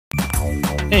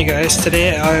Hey guys,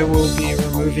 today I will be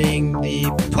removing the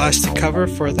plastic cover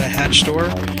for the hatch door,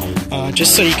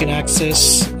 just so you can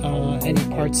access any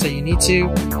parts that you need to,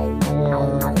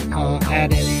 or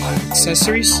add any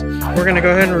accessories. We're going to go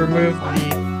ahead and remove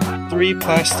the 3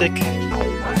 plastic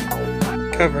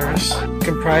covers. You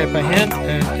can pry it by hand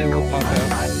and it will pop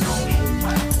out.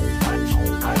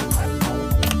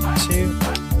 2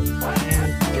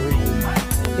 and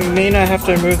 3. We may not have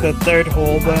to remove the 3rd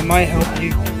hole, but it might help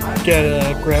you get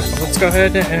a grip. Let's go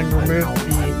ahead and remove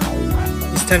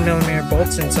these 10mm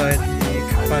bolts inside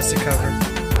the plastic cover.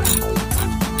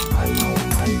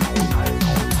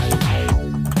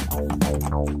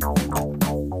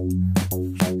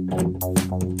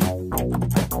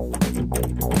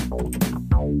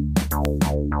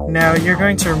 Now you're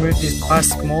going to remove these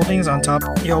plastic moldings on top.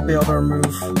 You'll be able to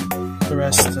remove the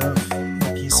rest of the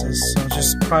pieces. So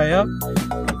just pry up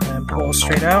and pull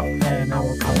straight out and it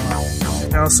will come out.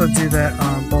 I also do that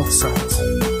on both sides.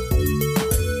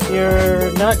 If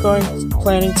you're not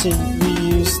planning to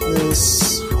reuse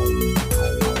this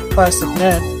plastic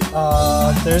net,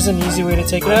 there's an easy way to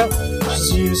take it out.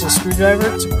 Just use a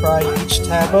screwdriver to pry each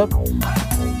tab up.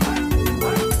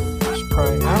 Just pry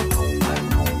it out.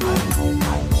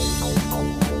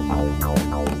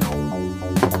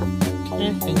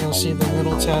 Okay, and you'll see the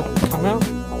middle tab come out.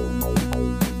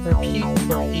 Repeat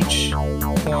for each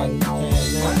one, and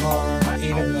there are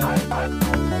 8 of them.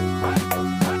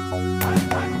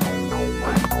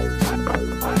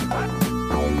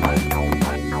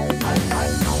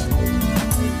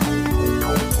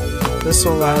 This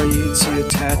will allow you to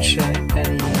attach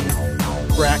any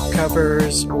rack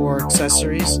covers or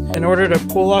accessories. In order to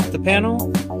pull off the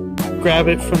panel, grab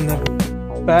it from the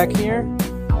back here.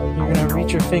 You're going to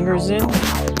reach your fingers in and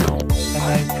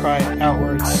then pry it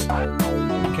outwards.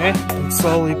 Okay, and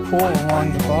slowly pull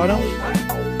along the bottom.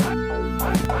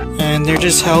 And they're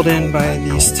just held in by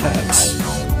these tabs.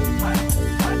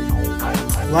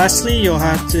 Lastly, you'll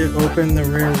have to open the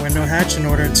rear window hatch in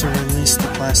order to release the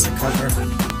plastic cover.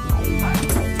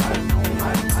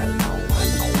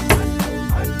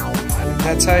 And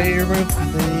that's how you remove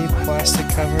the plastic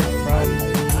cover from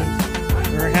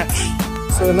the rear hatch.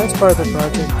 So the next part of the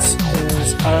project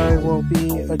is I will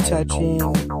be attaching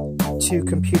 2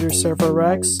 computer server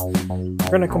racks.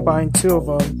 We're going to combine 2 of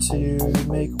them to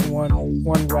make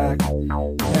one rack, and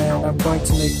I'm going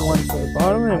to make one for the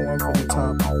bottom and one for the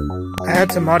top. I had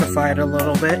to modify it a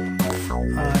little bit.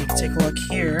 You can take a look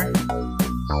here.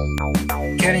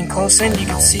 Getting close in, you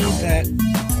can see that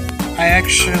I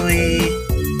actually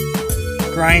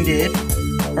grinded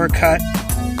or cut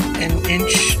 1.25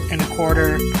 inches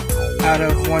out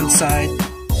of one side.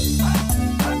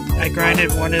 I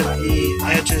grinded one of the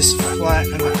edges flat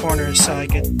in the corners so I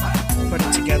could put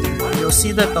it together. You'll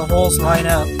see that the holes line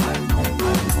up.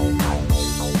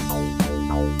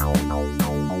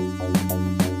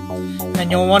 And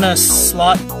you'll want to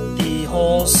slot the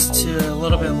holes to a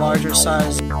little bit larger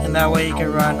size, and that way you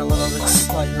can run a little bit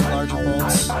slightly larger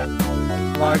bolts.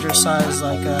 Larger size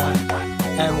like a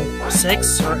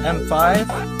M6 or M5.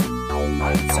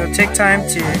 So take time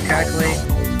to calculate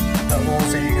the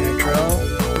holes that you're going to drill.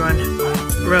 Run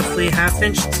roughly 1/2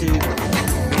 inch to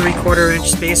 3/4 inch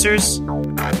spacers.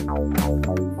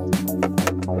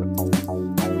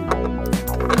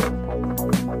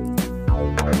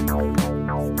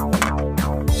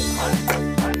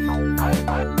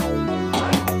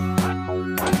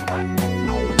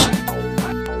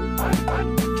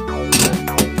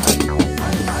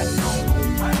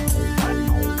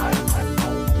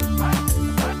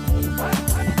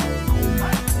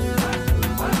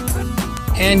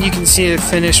 And you can see a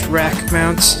finished rack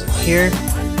mount here.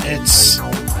 It's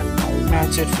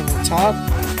mounted from the top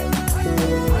to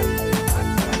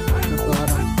the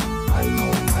bottom.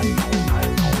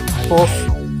 Both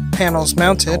panels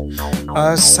mounted.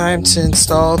 It's time to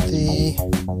install the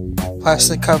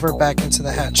plastic cover back into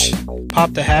the hatch.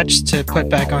 Pop the hatch to put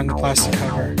back on the plastic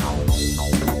cover.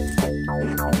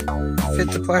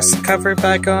 Fit the plastic cover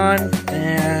back on,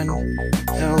 and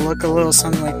it'll look a little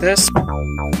something like this.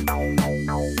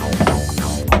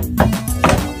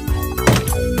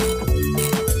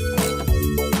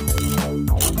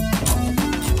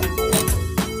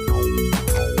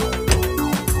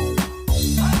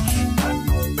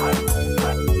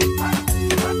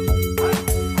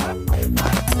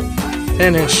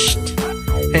 Finished.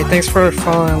 Hey, thanks for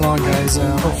following along, guys.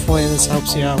 Hopefully this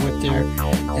helps you out with your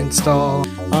install.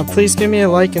 Please give me a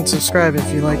like and subscribe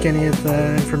if you like any of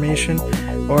the information,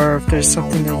 or if there's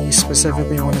something that you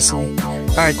specifically want to see.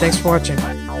 Alright, thanks for watching.